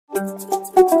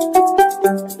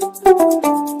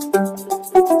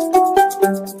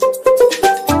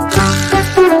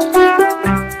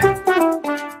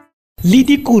lii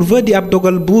di couvre-feu di ab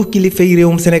dogal bu kilifay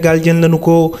réewum Sénégal jël nañu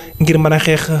ko ngir mën a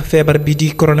xeex feebar bi di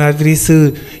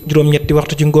coronavirus juróom-ñetti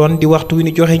waxtu ci ngoon di waxtu wi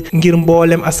ñu joxe ngir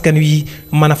mboolem askan wi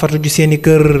mën a fatu ju seeni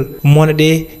kër moo ne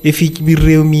de fii ci biir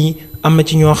réew mi am na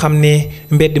ci ñoo xam ne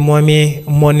mbedd moomee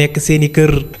moo nekk seeni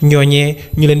kër ñooñee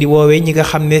ñu leen di woowee ñi nga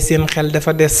xam ne seen xel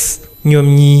dafa des ñoom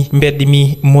ñi mbedd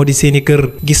mi moo di seeni kër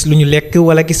gis lu ñu lekk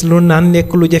wala gis lu naan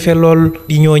nekk lu jafe lool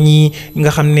di ñooñi nga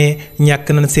xam ne ñàkk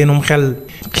nañ seenum xel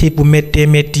xiif bu méttee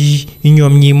métti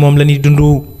ñoom ñi moom la ñuy dund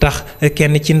tax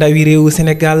kenn ci ndawi réewu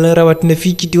Sénégal rawatina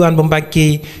fii ci diwaan bu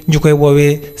Mbackè ñu koy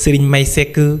woowee Serigne Maï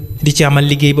Seck di ci amal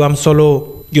liggéey bu am solo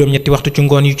juróom-ñetti waxtu ci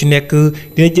ngoon yu ci nekk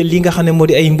dina jël li nga xam ne moo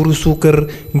di ay mburu suukar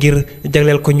ngir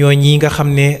jagleel ko ñooñi nga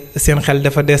xam ne seen xel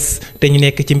dafa des te ñu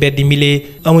nekk ci mbedd mile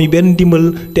amuñu benn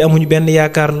ndimbal te amuñu benn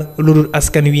yaakaar lu dul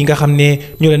askan wi nga xam ne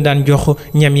ñoo leen daan jox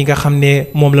ñam yi nga xam ne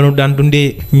moom la ñu daan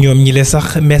dundee ñoom ñi le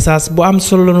sax message bu am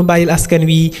solo la ñu bàyyil askan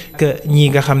wi que ñii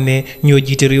nga xam ne ñoo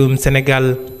jiite réewum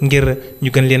Sénégal ngir ñu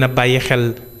gën leen a bàyyi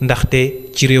xel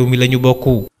ndaxte ci réew mi la ñu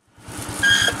bokk.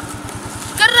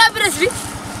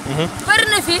 bari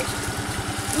na fi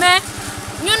mais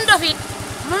ñun ndof yi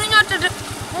mënuñoo tëdd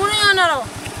mënuñoo nelaw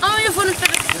amuñu fu ñu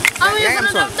tëdd amuñu fu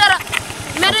ñu def dara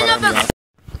mais dañoo bëgg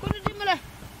ku ñu dimbale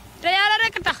te yàlla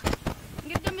rek tax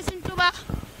ngir jëmmi Sëñ Tuubaa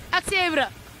ak Seex Ibra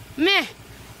mais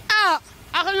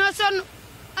ak ñoo sonn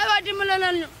ay waa dimbale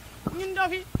leen ñu ñun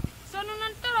ndof yi sonn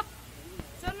nañ torop